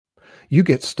You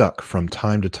get stuck from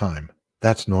time to time.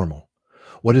 That's normal.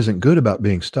 What isn't good about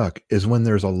being stuck is when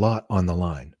there's a lot on the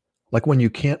line, like when you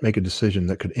can't make a decision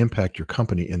that could impact your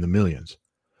company in the millions,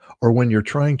 or when you're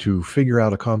trying to figure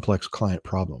out a complex client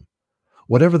problem.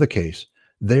 Whatever the case,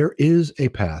 there is a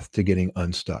path to getting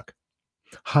unstuck.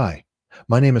 Hi,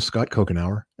 my name is Scott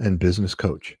Kokenauer and business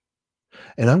coach,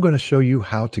 and I'm going to show you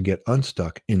how to get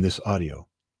unstuck in this audio.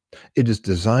 It is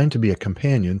designed to be a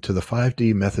companion to the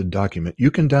 5D method document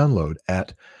you can download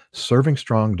at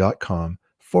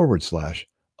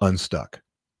servingstrong.com/unstuck.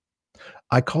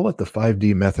 I call it the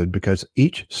 5D method because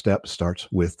each step starts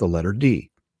with the letter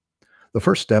D. The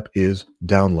first step is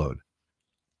download.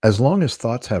 As long as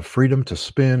thoughts have freedom to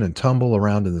spin and tumble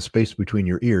around in the space between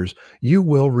your ears, you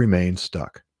will remain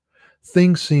stuck.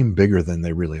 Things seem bigger than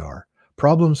they really are.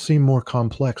 Problems seem more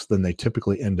complex than they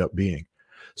typically end up being.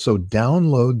 So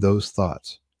download those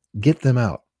thoughts. Get them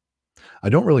out. I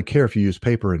don't really care if you use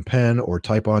paper and pen or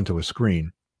type onto a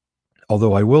screen,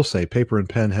 although I will say paper and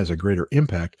pen has a greater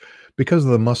impact because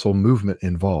of the muscle movement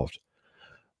involved.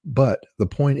 But the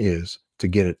point is to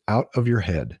get it out of your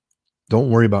head. Don't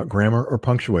worry about grammar or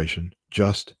punctuation.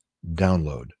 Just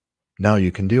download. Now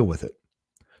you can deal with it.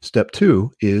 Step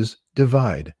 2 is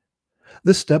divide.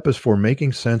 This step is for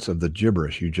making sense of the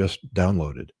gibberish you just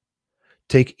downloaded.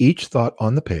 Take each thought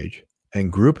on the page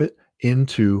and group it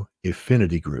into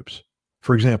affinity groups.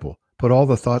 For example, put all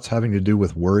the thoughts having to do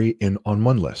with worry on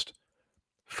one list,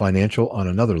 financial on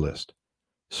another list,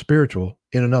 spiritual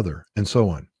in another, and so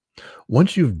on.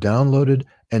 Once you've downloaded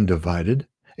and divided,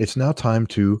 it's now time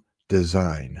to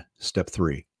design. Step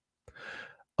 3.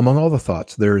 Among all the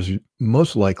thoughts, there is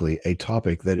most likely a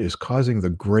topic that is causing the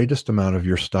greatest amount of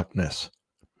your stuckness.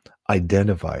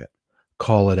 Identify it.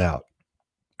 Call it out.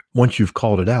 Once you've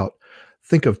called it out,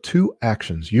 think of 2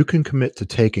 actions you can commit to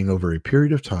taking over a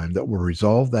period of time that will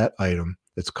resolve that item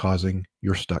that's causing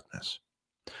your stuckness.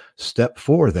 Step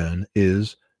 4 then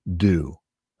is do.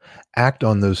 Act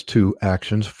on those 2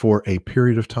 actions for a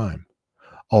period of time.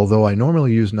 Although I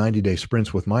normally use 90-day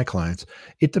sprints with my clients,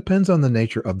 it depends on the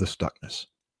nature of the stuckness.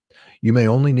 You may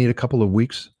only need a couple of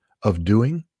weeks of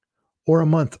doing or a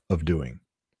month of doing.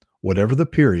 Whatever the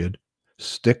period,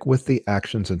 stick with the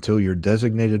actions until your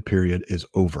designated period is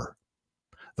over.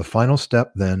 The final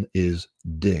step then is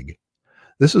dig.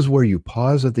 This is where you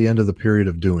pause at the end of the period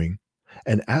of doing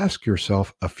and ask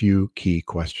yourself a few key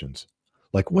questions.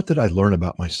 Like, what did I learn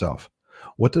about myself?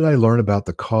 What did I learn about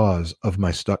the cause of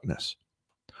my stuckness?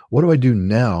 What do I do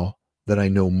now that I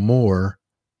know more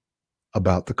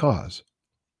about the cause?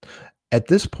 At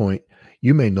this point,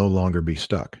 you may no longer be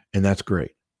stuck, and that's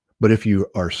great. But if you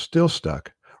are still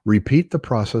stuck, repeat the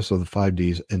process of the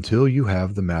 5Ds until you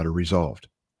have the matter resolved.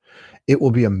 It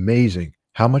will be amazing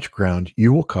how much ground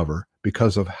you will cover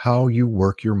because of how you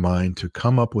work your mind to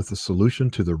come up with a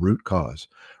solution to the root cause.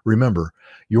 Remember,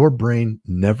 your brain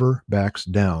never backs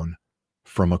down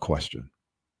from a question.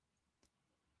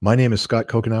 My name is Scott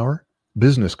Kokenauer,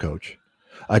 business coach.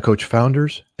 I coach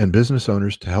founders and business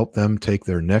owners to help them take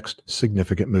their next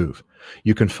significant move.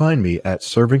 You can find me at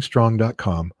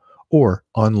servingstrong.com or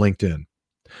on LinkedIn.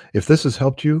 If this has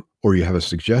helped you, or you have a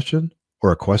suggestion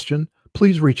or a question,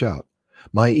 please reach out.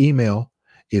 My email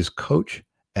is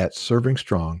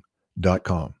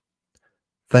coach@servingstrong.com.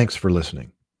 Thanks for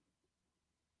listening.